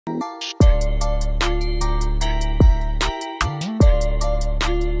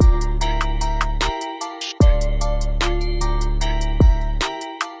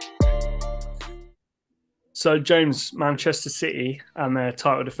So James, Manchester City and their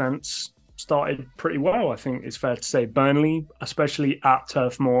title defence started pretty well. I think it's fair to say. Burnley, especially at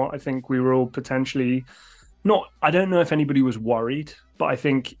Turf Moor, I think we were all potentially not. I don't know if anybody was worried, but I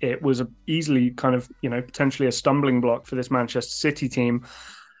think it was easily kind of potentially a stumbling block for this Manchester City team.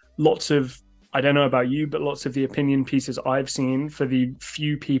 Lots of, I don't know about you, but lots of the opinion pieces I've seen for the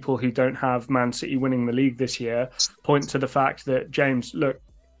few people who don't have Man City winning the league this year point to the fact that, James, look,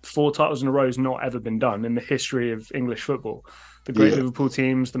 four titles in a row has not ever been done in the history of English football. The great Yeah. Liverpool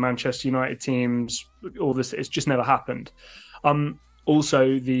teams, the Manchester United teams, all this, it's just never happened.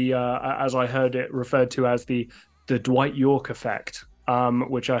 Also, the as I heard it referred to as the Dwight York effect,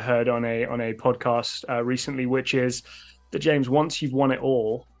 which I heard on a podcast recently, which is that, James, once you've won it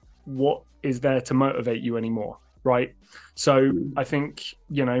all, what is there to motivate you anymore, right? So I think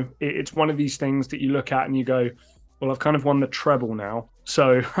it's one of these things that you look at and you go, well, I've kind of won the treble now.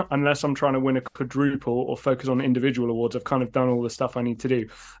 So unless I'm trying to win a quadruple or focus on individual awards, I've kind of done all the stuff I need to do.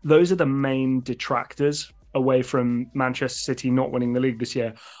 Those are the main detractors away from Manchester City not winning the league this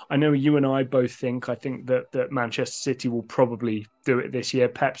year. I know you and I both I think that Manchester City will probably do it this year.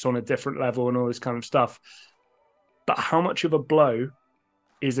 Pep's on a different level and all this kind of stuff. But how much of a blow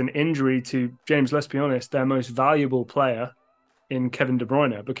is an injury to, James, let's be honest, their most valuable player in Kevin de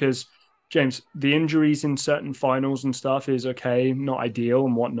Bruyne? Because, James, the injuries in certain finals and stuff is okay, not ideal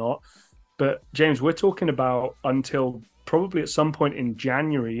and whatnot. But, James, we're talking about until probably at some point in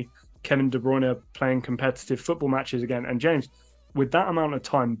January, Kevin de Bruyne playing competitive football matches again. And, James, with that amount of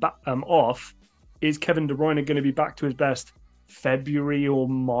time off, is Kevin de Bruyne going to be back to his best February or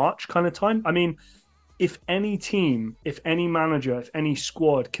March kind of time? I mean, if any team, if any manager, if any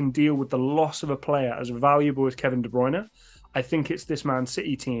squad can deal with the loss of a player as valuable as Kevin de Bruyne, I think it's this Man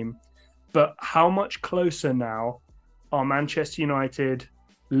City team. But how much closer now are Manchester United,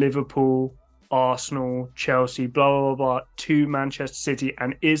 Liverpool, Arsenal, Chelsea, blah, blah, blah, blah, to Manchester City?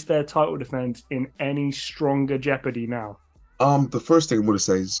 And is their title defense in any stronger jeopardy now? The first thing I'm going to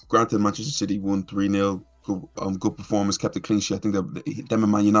say is, granted, Manchester City won 3-0. Good performance, kept a clean sheet. I think that them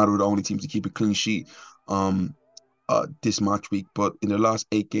and Man United were the only teams to keep a clean sheet this match week. But in their last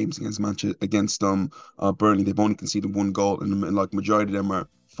 8 games against Manchester, against Burnley, they've only conceded one goal, and like majority of them are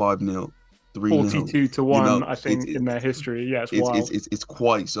 5-0, 3-0. 42 to You 1, know, I think, in their history. Yeah, it's it's it's wild. it's it's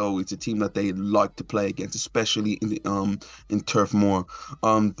quite so. It's a team that they like to play against, especially in Turf Moor.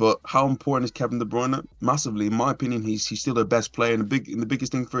 But how important is Kevin De Bruyne? Massively, in my opinion, he's still their best player. And the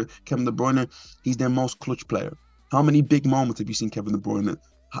biggest thing for Kevin De Bruyne, he's their most clutch player. How many big moments have you seen Kevin De Bruyne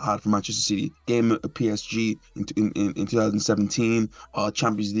had for Manchester City? Game at PSG in 2017,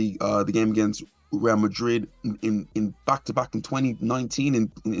 Champions League, the game against Real Madrid in back to back in 2019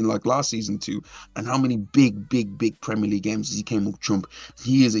 in like last season too, and how many big Premier League games he came up trump.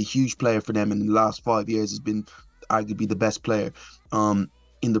 He is a huge player for them, and in the last 5 years has been arguably the best player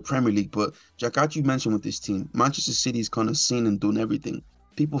in the Premier League. But Jack, as you mentioned with this team, Manchester City's kind of seen and done everything.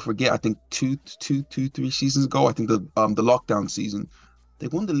 People forget, I think 3 seasons ago, I think the lockdown season, they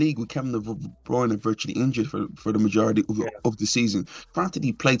won the league with Kevin De Bruyne virtually injured for the majority Yeah. of the season. Granted,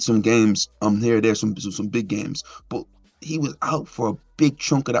 he played some games here and there, some big games, but he was out for a big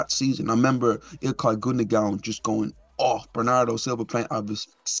chunk of that season. I remember Ilkay Gundogan just going off, Bernardo Silva playing out of his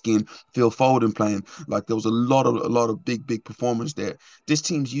skin, Phil Foden playing. Like, there was a lot of big performers there. This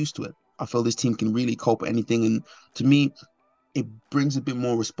team's used to it. I feel this team can really cope with anything, and to me, it brings a bit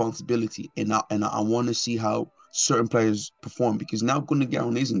more responsibility, and I want to see how certain players perform, because now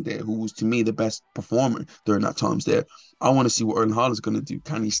Gundogan isn't there, who was to me the best performer during that times there. I want to see what Erling Haaland's going to do.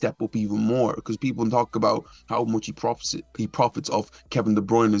 Can he step up even more? Because people talk about how much he profits off Kevin De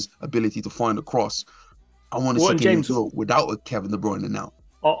Bruyne's ability to find a cross. I want to Well, see, and can he James, do it without a Kevin De Bruyne now?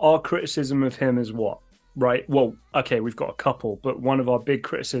 our criticism of him is what? Right. Well, okay, we've got a couple, but one of our big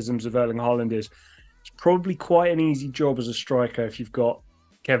criticisms of Erling Haaland is it's probably quite an easy job as a striker if you've got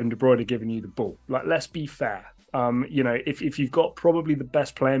Kevin De Bruyne giving you the ball. Like, let's be fair. If you've got probably the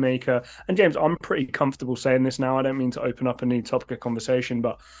best playmaker, and James, I'm pretty comfortable saying this now. I don't mean to open up a new topic of conversation,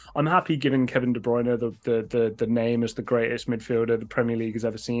 but I'm happy giving Kevin De Bruyne the name as the greatest midfielder the Premier League has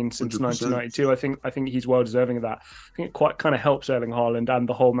ever seen since 100%. 1992. I think he's well deserving of that. I think it quite kind of helps Erling Haaland and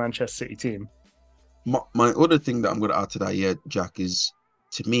the whole Manchester City team. My other thing that I'm going to add to that, yeah, Jack, is,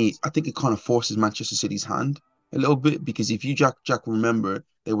 to me, I think it kind of forces Manchester City's hand a little bit, because if you Jack remember,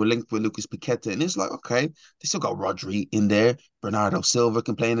 they were linked with Lucas Paqueta, and it's like, okay, they still got Rodri in there, Bernardo Silva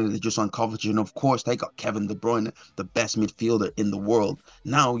complaining that they just on Kovacic, and of course they got Kevin De Bruyne, the best midfielder in the world.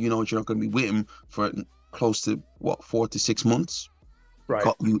 Now you know you're not going to be with him for close to what, 4 to 6 months. Right.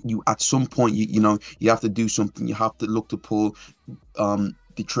 You at some point, you know, you have to do something. You have to look to pull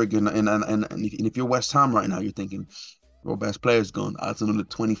the trigger. And if you're West Ham right now, you're thinking, our best player's gone. That's another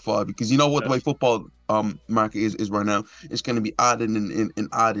 25 because you know what the way Yes. football market is right now. It's going to be adding and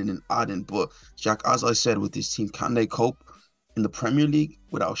adding and adding. But Jack, as I said, with this team, can they cope in the Premier League?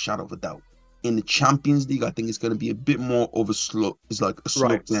 Without a shadow of a doubt. In the Champions League, I think it's going to be a bit more of a slope. It's like a slope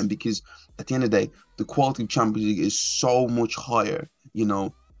Right. then because at the end of the day, the quality of Champions League is so much higher,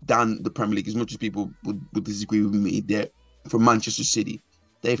 than the Premier League. As much as people would disagree with me there, for Manchester City,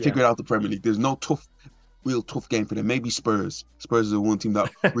 they Yeah. figured out the Premier League. There's no real tough game for them. Maybe Spurs. Spurs is the one team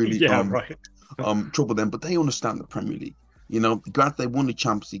that really Yeah. Right. trouble them, but they understand the Premier League. Granted they won the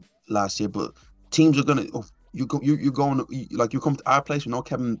Champions League last year, but teams are gonna you're going like you come to our place with no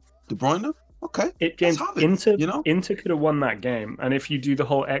Kevin de Bruyne. Okay, let's James, have it. Inter could have won that game, and if you do the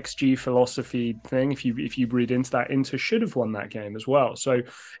whole XG philosophy thing, if you read into that, Inter should have won that game as well. So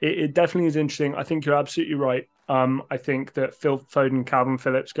it definitely is interesting. I think you're absolutely right. I think that Phil Foden, Calvin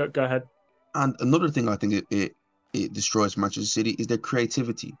Phillips, go ahead. And another thing I think it destroys Manchester City is their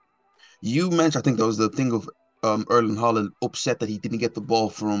creativity. You mentioned, I think that was the thing of Erling Haaland upset that he didn't get the ball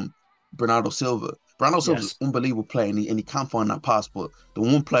from Bernardo Silva. Bernardo Silva's Yes. an unbelievable player, and he can't find that pass. But the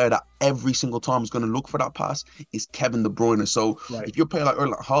one player that every single time is going to look for that pass is Kevin de Bruyne. So Right. if you're a player like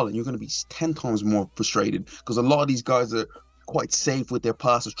Erling Haaland, you're going to be 10 times more frustrated because a lot of these guys are quite safe with their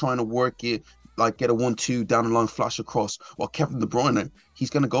passes, trying to work it, like get a 1-2 down the line, flash across. While Kevin de Bruyne, he's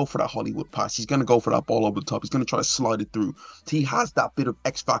going to go for that Hollywood pass. He's going to go for that ball over the top. He's going to try to slide it through. He has that bit of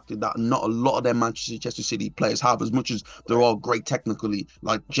X factor that not a lot of their Manchester City players have, as much as they're all great technically,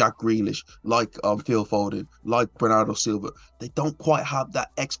 like Jack Grealish, like Phil Foden, like Bernardo Silva. They don't quite have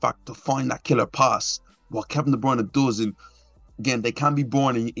that X factor to find that killer pass. What Kevin de Bruyne does, and again, they can be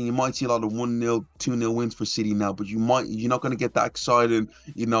boring, and you might see a lot of 1-0, 2-0 wins for City now, but you're not going to get that exciting,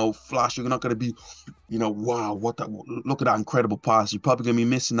 flash. You're not going to be, wow, look at that incredible pass. You're probably going to be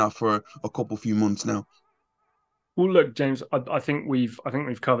missing that for a few months now. Well, look, James, I think we've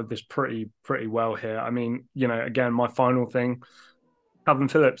covered this pretty well here. I mean, again, my final thing, Calvin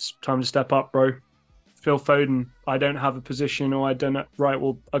Phillips, time to step up, bro. Phil Foden, I don't have a position, or I don't know. Right,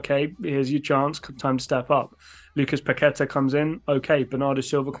 well, okay, here's your chance. Time to step up. Lucas Paqueta comes in. Okay, Bernardo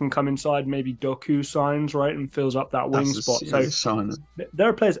Silva can come inside. Maybe Doku signs, right, and fills up that wing spot. So there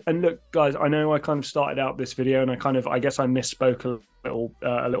are players. And look, guys, I know I kind of started out this video, and I guess I misspoke a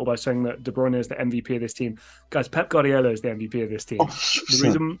little by saying that De Bruyne is the MVP of this team. Guys, Pep Guardiola is the MVP of this team.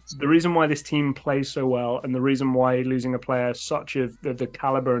 The reason why this team plays so well, and the reason why losing a player such of the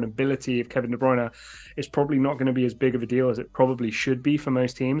caliber and ability of Kevin De Bruyne is probably not going to be as big of a deal as it probably should be for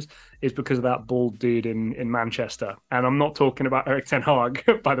most teams, is because of that bald dude in Manchester. And I'm not talking about Erik ten Hag,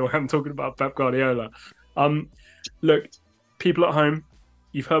 by the way. I'm talking about Pep Guardiola. Look, people at home,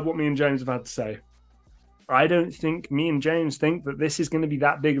 you've heard what me and James have had to say. I don't think me and James think that this is going to be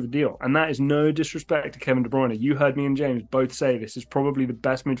that big of a deal. And that is no disrespect to Kevin De Bruyne. You heard me and James both say this is probably the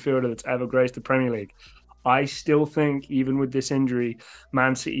best midfielder that's ever graced the Premier League. I still think, even with this injury,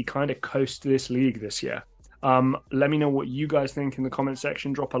 Man City kind of coast this league this year. Let me know what you guys think in the comment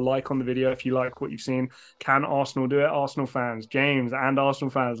section. Drop a like on the video if you like what you've seen. Can Arsenal do it? Arsenal fans, James and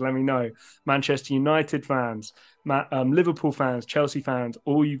Arsenal fans, let me know. Manchester United fans, Liverpool fans, Chelsea fans,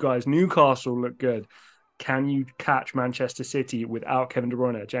 all you guys. Newcastle look good. Can you catch Manchester City without Kevin De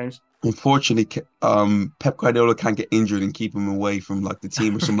Bruyne, James? Unfortunately, Pep Guardiola can't get injured and keep him away from like the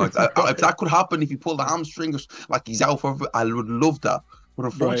team or something like that. If that could happen, if he pulled the hamstring, or like he's out for, I would love that. But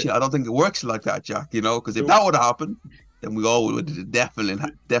unfortunately, I don't think it works like that, Jack. Because if that would happen, then we all would definitely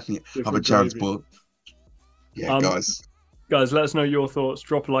have a chance. But yeah, guys, let us know your thoughts.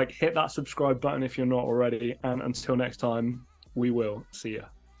 Drop a like, hit that subscribe button if you're not already, and until next time, we will see you.